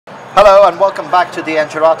Hello and welcome back to the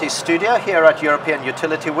Engerati studio here at European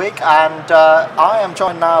Utility Week, and I am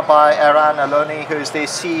joined now by Eran Aloni, who is the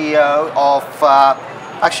CEO of,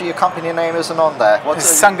 actually your company name isn't on there.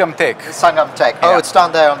 What's SangamTech. SangamTech. Yeah. Oh, it's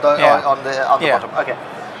down there on the Yeah. bottom. Okay.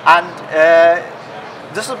 And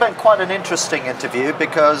this has been quite an interesting interview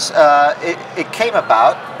because it came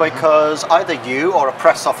about because either you or a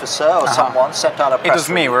press officer or someone sent out a press. It was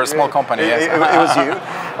me. We're a small company. Yes. It was you.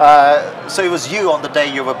 So it was you on the day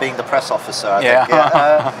you were being the press officer, I think.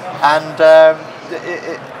 And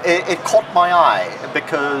it caught my eye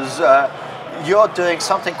because you're doing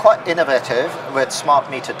something quite innovative with smart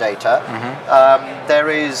meter data.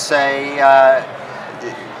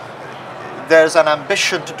 There's an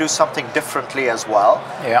ambition to do something differently as well.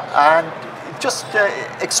 Yeah. And just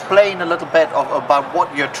explain a little bit about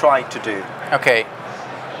what you're trying to do. Okay.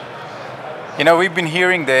 You know, we've been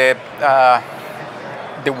hearing the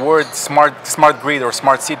word smart grid or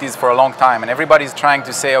smart cities for a long time, and everybody's trying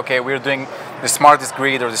to say, okay, we're doing the smartest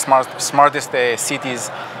grid or the smartest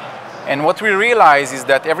cities. And what we realize is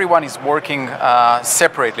that everyone is working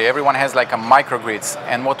separately. Everyone has like a microgrids.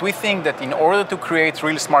 And what we think that in order to create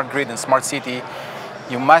real smart grid and smart city,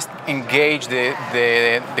 you must engage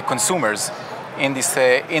the consumers in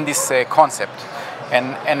this concept.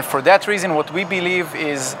 And for that reason, what we believe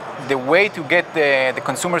is the way to get the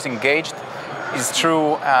consumers engaged is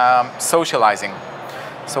through socializing.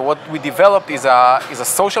 So what we developed is a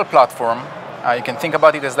social platform. You can think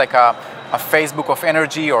about it as like a Facebook of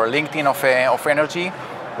energy or LinkedIn of energy,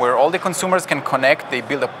 where all the consumers can connect. They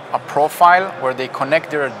build a profile where they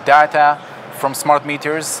connect their data from smart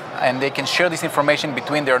meters, and they can share this information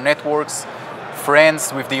between their networks,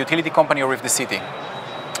 friends, with the utility company or with the city.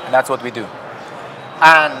 And that's what we do.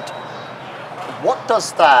 And what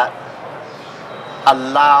does that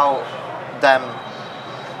allow them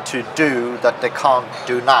to do that they can't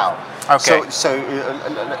do now? Okay. So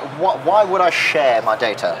why would I share my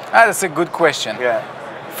data? That's a good question. Yeah.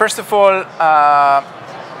 First of all,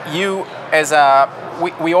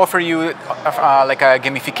 we offer you like a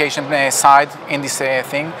gamification side in this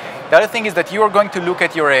thing. The other thing is that you are going to look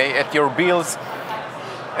at your bills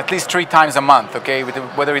at least 3 times a month. Okay,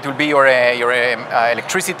 whether it will be your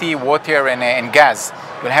electricity, water, and gas.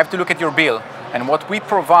 You'll have to look at your bill, and what we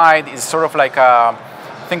provide is sort of like a.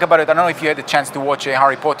 Think about it. I don't know if you had the chance to watch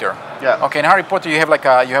Harry Potter. Yeah. Okay. In Harry Potter, you have like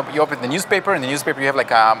you open the newspaper, and in the newspaper you have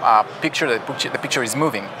like a picture. The picture is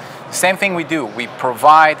moving. Same thing we do. We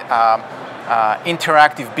provide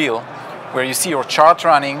interactive bill where you see your chart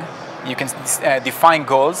running. You can define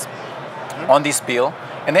goals on this bill,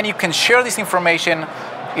 and then you can share this information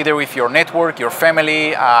either with your network, your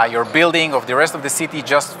family, your building, of the rest of the city,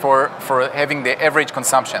 just for having the average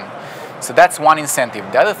consumption. So that's one incentive.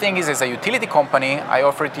 The other thing is, as a utility company, I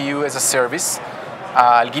offer it to you as a service.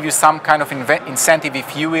 I'll give you some kind of incentive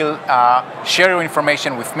if you will share your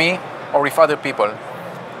information with me or with other people.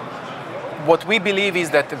 What we believe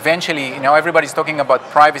is that eventually, you know, everybody's talking about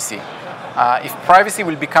privacy. If privacy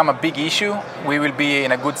will become a big issue, we will be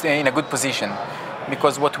in a good position,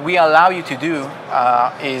 because what we allow you to do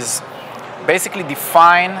is basically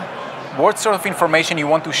define what sort of information you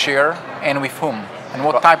want to share and with whom. And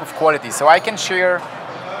what type of quality. So I can share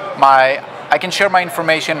my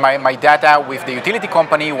information, my data with the utility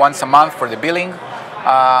company once a month for the billing,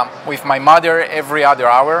 with my mother every other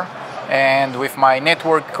hour, and with my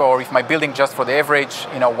network or with my building just for the average,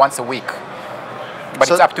 you know, once a week. But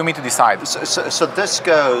it's up to me to decide. So this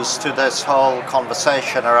goes to this whole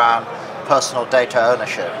conversation around personal data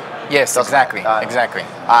ownership. Yes, exactly. Exactly.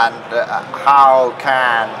 And how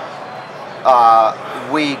can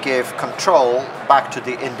we give control back to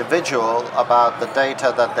the individual about the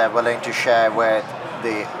data that they're willing to share with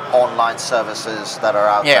the online services that are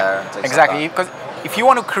out there. And things exactly. Like that. Because if you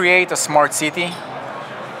want to create a smart city,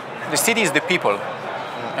 the city is the people.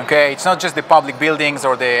 Okay, it's not just the public buildings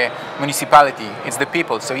or the municipality, it's the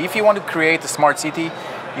people. So if you want to create a smart city,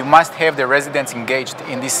 you must have the residents engaged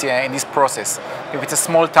in this process. If it's a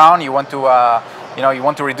small town, you want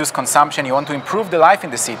to reduce consumption, you want to improve the life in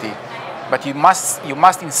the city. But you must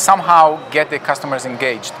somehow get the customers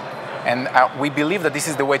engaged, and we believe that this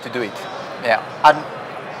is the way to do it. Yeah. And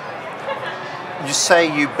you say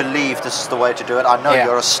you believe this is the way to do it. I know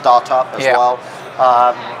you're a startup as well.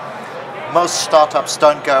 Most startups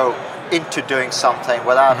don't go into doing something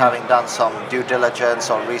without having done some due diligence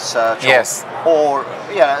or research. Yes. Or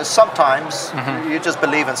sometimes you just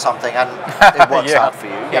believe in something and it works out for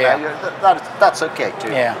you. You know, that's okay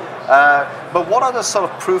too. Yeah. But what are the sort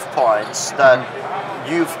of proof points that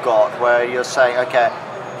you've got where you're saying, okay,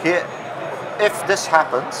 here if this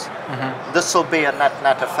happens, this will be a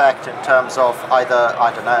net effect in terms of either,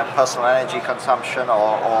 I don't know, personal energy consumption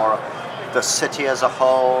or the city as a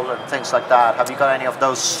whole and things like that. Have you got any of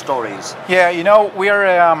those stories? Yeah, you know, we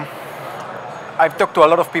are. I've talked to a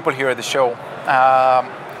lot of people here at the show.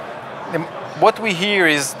 What we hear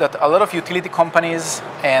is that a lot of utility companies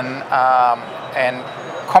and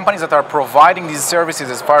companies that are providing these services,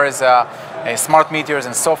 as far as smart meters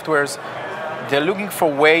and softwares, they're looking for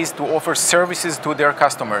ways to offer services to their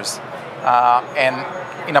customers. And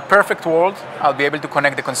in a perfect world, I'll be able to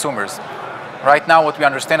connect the consumers. Right now, what we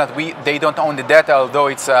understand that they don't own the data, although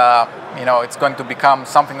it's you know, it's going to become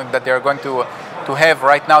something that they're going to have.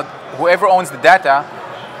 Right now, whoever owns the data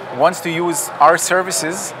wants to use our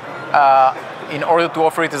services in order to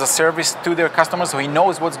offer it as a service to their customers, so he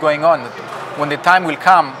knows what's going on. When the time will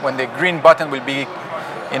come, when the green button will be,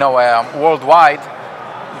 you know, worldwide,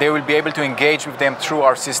 they will be able to engage with them through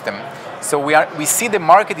our system. So we see the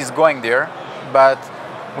market is going there, but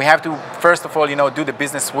we have to, first of all, you know, do the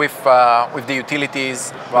business with the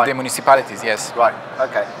utilities, with the municipalities. Yes. Right.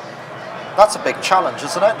 Okay. That's a big challenge,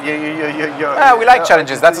 isn't it? We like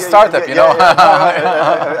challenges. That's a startup, you know.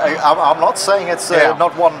 I'm not saying it's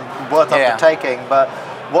not one worth undertaking, but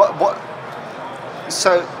what?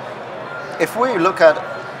 So, if we look at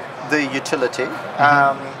the utility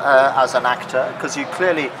as an actor, because you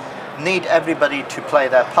clearly need everybody to play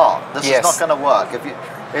their part. This is not going to work. If you,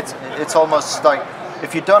 it's almost like,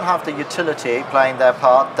 if you don't have the utility playing their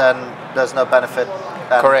part, then there's no benefit,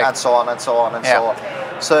 and so on and so on and so on.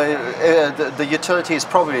 So the utility is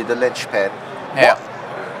probably the linchpin. Yeah.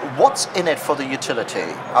 What's in it for the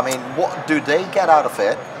utility? I mean, what do they get out of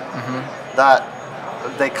it that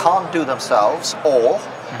they can't do themselves, or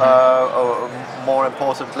more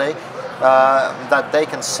importantly, that they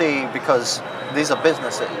can see, because these are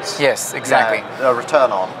businesses? Yes, exactly. A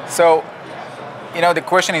return on. So, you know, the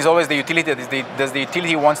question is always the utility. Does the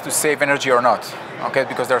utility wants to save energy or not? Okay,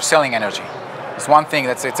 because they're selling energy. It's one thing.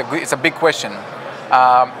 It's a big question.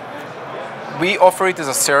 We offer it as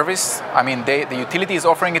a service. I mean, the utility is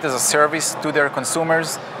offering it as a service to their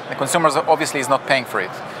consumers. The consumers obviously is not paying for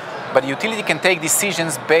it, but the utility can take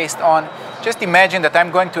decisions based on. Just imagine that I'm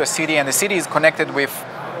going to a city, and the city is connected with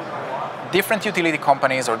different utility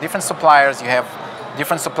companies or different suppliers. You have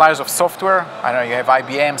different suppliers of software. I don't know, you have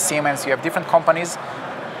IBM, Siemens, you have different companies.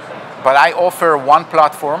 But I offer one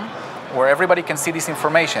platform where everybody can see this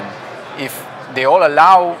information, if they all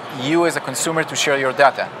allow you as a consumer to share your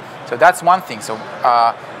data. So that's one thing. So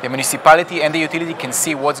the municipality and the utility can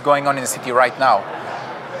see what's going on in the city right now.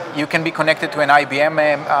 You can be connected to an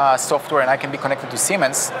IBM software, and I can be connected to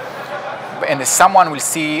Siemens, and someone will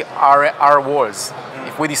see our walls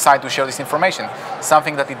if we decide to share this information,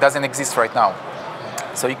 something that it doesn't exist right now.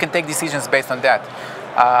 So you can take decisions based on that.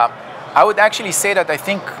 I would actually say that I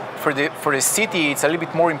think for the city, it's a little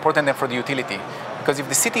bit more important than for the utility. Because if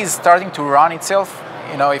the city is starting to run itself,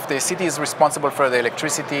 you know, if the city is responsible for the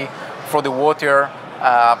electricity, for the water,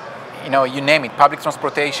 you know, you name it, public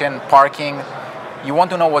transportation, parking, you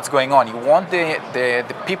want to know what's going on. You want the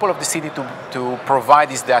people of the city to provide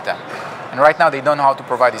this data. And right now they don't know how to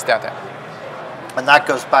provide this data. And that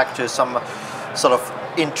goes back to some sort of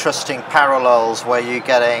interesting parallels where you're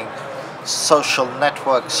getting social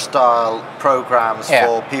network style programs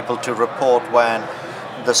for people to report when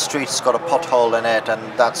the street's got a pothole in it, and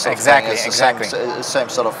that sort of thing. It's the same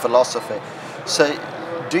sort of philosophy. So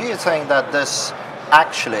do you think that this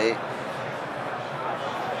actually,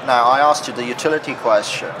 now I asked you the utility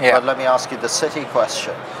question, but let me ask you the city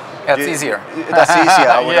question. That's easier. That's easier,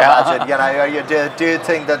 I would imagine. You know, do you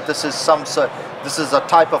think that this is this is a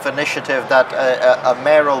type of initiative that a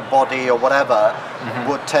mayoral body or whatever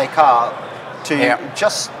would take up to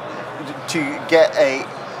just to get a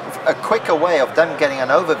quicker way of them getting an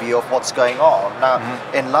overview of what's going on? Now,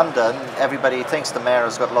 in London, everybody thinks the mayor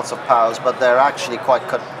has got lots of powers, but they're actually quite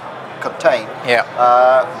contained.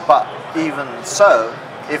 But even so,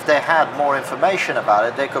 if they had more information about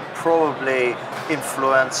it, they could probably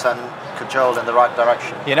influence and cajole in the right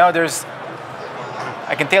direction. You know,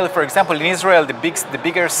 I can tell you, for example, in Israel, the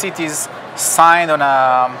bigger cities signed on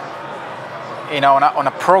a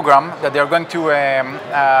program that they are going to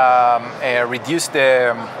reduce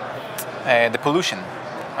the pollution,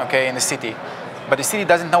 okay, in the city. But the city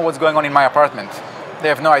doesn't know what's going on in my apartment. They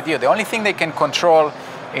have no idea. The only thing they can control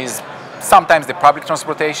is sometimes the public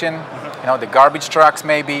transportation, you know, the garbage trucks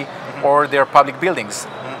maybe, or their public buildings.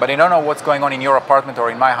 But they don't know what's going on in your apartment or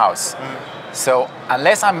in my house. So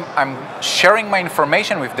unless I'm sharing my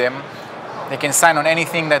information with them, they can sign on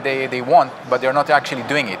anything that they want, but they're not actually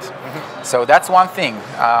doing it. So that's one thing.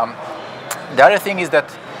 The other thing is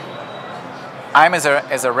that I'm as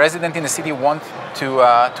a resident in the city want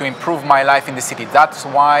to improve my life in the city. That's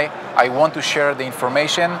why I want to share the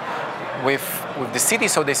information with the city,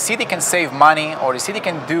 so the city can save money or the city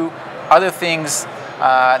can do other things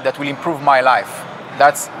that will improve my life.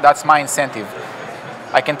 That's my incentive.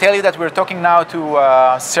 I can tell you that we're talking now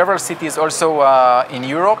to several cities also in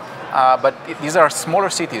Europe, but these are smaller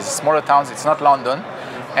cities, smaller towns. It's not London.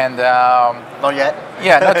 And not yet.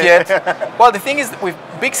 Yeah, not yet. Well, the thing is, with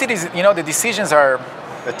big cities, you know, the decisions are.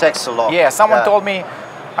 It takes a lot. Yeah, someone told me.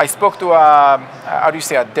 I spoke to how do you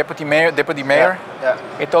say, a deputy mayor. Yeah.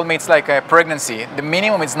 He told me it's like a pregnancy. The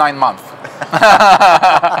minimum is 9 months.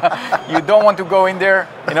 You don't want to go in there.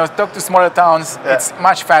 You know, talk to smaller towns. Yeah. It's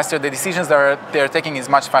much faster. The decisions that they're taking is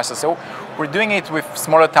much faster. So we're doing it with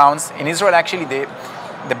smaller towns. In Israel, actually, the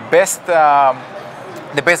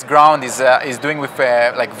best ground is doing with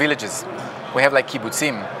like villages. We have like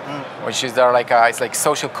kibbutzim, which is like it's like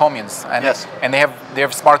social communes, and and they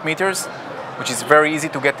have smart meters, which is very easy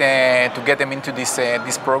to get them into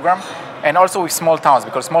this program, and also with small towns,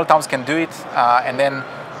 because small towns can do it, and then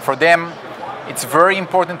for them, it's very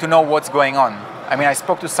important to know what's going on. I mean, I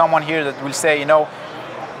spoke to someone here that will say, you know,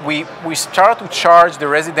 we start to charge the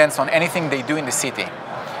residents on anything they do in the city.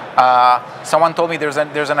 Someone told me there's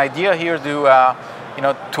an idea here to you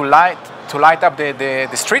know, to light up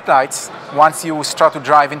the street lights once you start to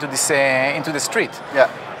drive into the street. Yeah.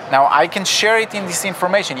 Now I can share it in this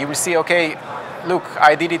information. You will see, okay, look,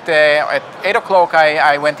 I did it at 8 o'clock.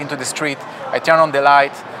 I went into the street. I turned on the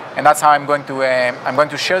light, and that's how I'm going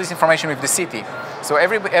to share this information with the city. So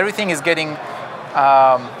everything is getting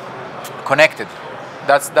connected.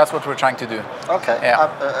 That's what we're trying to do. Okay.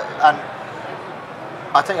 Yeah. And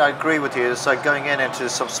I think I agree with you. So going into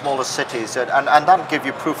some smaller cities, and that'll give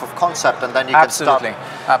you proof of concept, and then you can start,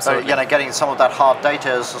 you know, getting some of that hard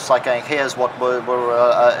data. It's just like going, here's what we're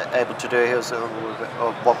able to do. Here's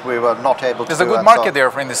what we were not able to do. There's a good market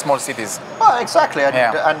there in the small cities. Well, exactly, and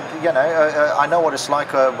you know, I know what it's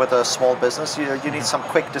like with a small business. You need some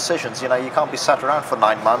quick decisions. You know, you can't be sat around for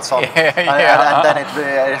 9 months on, and then it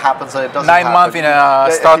happens and it doesn't. 9 months in a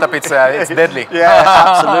startup, it's deadly. Yeah,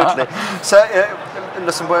 absolutely. So.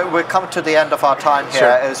 Listen, we're coming to the end of our time here.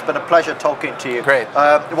 Sure. It's been a pleasure talking to you. Great.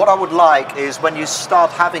 What I would like is when you start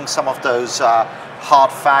having some of those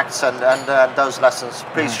hard facts and those lessons,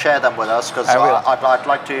 please share them with us, because I'd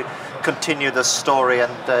like to continue this story,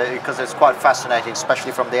 and because it's quite fascinating,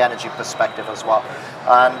 especially from the energy perspective as well.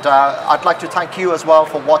 And I'd like to thank you as well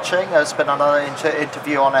for watching. It's been another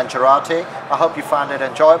interview on Engerati. I hope you found it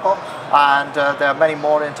enjoyable, and there are many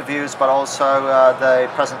more interviews, but also the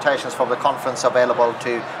presentations from the conference available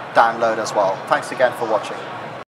to download as well. Thanks again for watching.